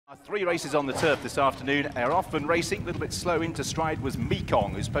Three races on the turf this afternoon. Are off and racing. A little bit slow into stride was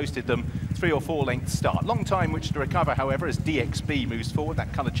Mekong, who's posted them 3 or 4 length start. Long time which to recover, however, as DXB moves forward.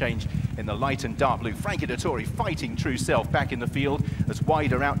 That colour change in the light and dark blue. Frankie Dettori fighting True Self back in the field as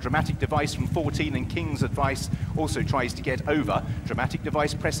wider out. Dramatic Device from 14 and King's Advice also tries to get over. Dramatic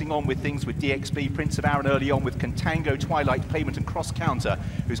Device pressing on with things with DXB, Prince of Arran early on with Contango, Twilight Payment and Cross Counter,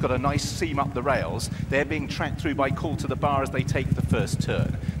 who's got a nice seam up the rails. They're being tracked through by Call to the Bar as they take the first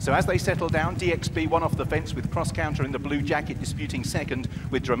turn. So as they settle down, DXB one off the fence with Cross Counter in the blue jacket disputing second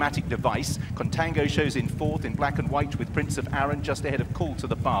with Dramatic Device. Contango shows in fourth in black and white with Prince of Arran just ahead of Call to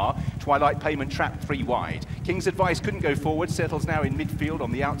the Bar. Twilight Payment trapped 3 wide. King's Advice couldn't go forward, settles now in midfield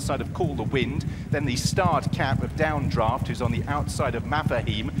on the outside of Call the Wind. Then the starred cap of Downdraft, who's on the outside of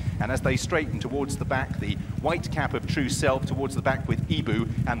Mafahim. And as they straighten towards the back, the white cap of True Self towards the back with Ibu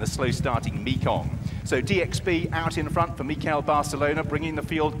and the slow starting Mekong. So DXB out in front for Mikel Barcelona, bringing the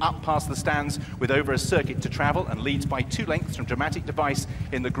field up past the stands with over a circuit to travel and leads by 2 lengths from Dramatic Device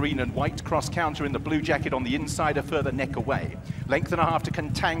in the green and white. Cross Counter in the blue jacket on the inside, a further neck away. Length and a half to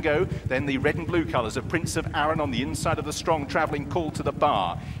Contango, then the red and blue colours of Prince of Arran on the inside of the strong travelling Call to the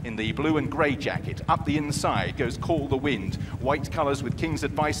Bar in the blue and grey jacket. Up the inside goes Call the Wind. White colours with King's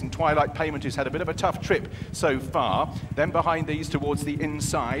Advice and Twilight Payment, who's had a bit of a tough trip so far. Then behind these towards the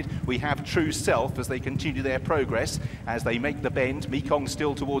inside we have True Self as they continue their progress as they make the bend. Mekong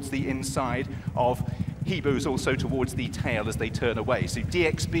still towards the inside of Hebu's also towards the tail as they turn away. So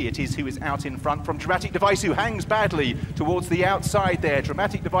DXB it is who is out in front from Dramatic Device, who hangs badly towards the outside there.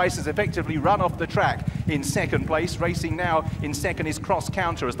 Dramatic Device has effectively run off the track in second place. Racing now in second is Cross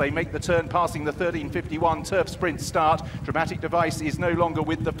Counter as they make the turn passing the 13:51 turf sprint start. Dramatic Device is no longer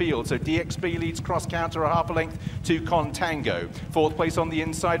with the field, so DXB leads Cross Counter a half a length to Contango. 4th place on the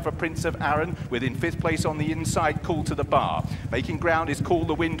inside for Prince of Arran, within 5th place on the inside Call to the Bar. Making ground is Call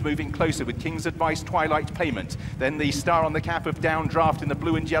the Wind moving closer with King's Advice, Twilight Payment. Then the star on the cap of Downdraft in the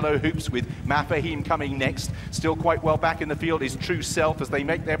blue and yellow hoops with Mafahim coming next. Still quite well back in the field is True Self as they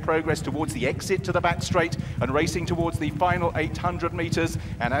make their progress towards the exit to the back straight and racing towards the final 800 metres.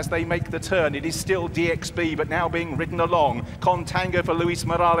 And as they make the turn, it is still DXB, but now being ridden along. Contango for Luis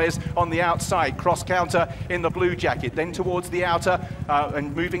Morales on the outside. Cross Counter in the blue jacket. Then towards the outer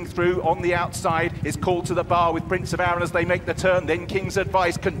and moving through on the outside is Call to the Bar with Prince of Arran as they make the turn. Then King's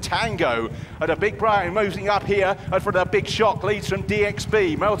Advice, Contango at a big Brian moving up here and for the big shock leads from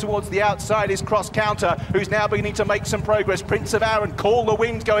DXB. Well towards the outside is Cross Counter, who's now beginning to make some progress. Prince of Arran, Call the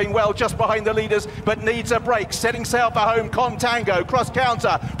Wind going well just behind the leaders, but needs a break. Setting sail for home, Contango. Cross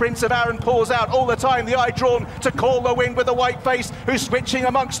Counter, Prince of Arran pulls out all the time. The eye drawn to Call the Wind with the white face, who's switching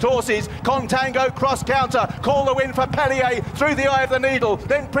amongst horses. Contango, Cross Counter, Call the Wind for Peslier through the eye of the needle.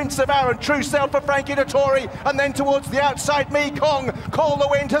 Then Prince of Arran, True Self for Frankie Dettori, and then towards the outside Mekong. Call the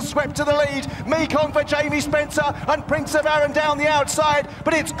Wind has swept to the lead. Mekong for Jamie Spencer and Prince of Arran down the outside,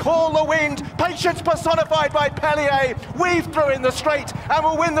 but it's Call the Wind, patience personified by Peslier, weave through in the straight and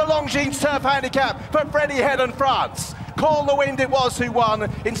will win the Longines Turf Handicap for Freddie Head and France. Call the Wind it was who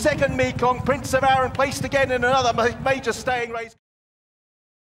won. In second Mekong, Prince of Arran placed again in another major staying race.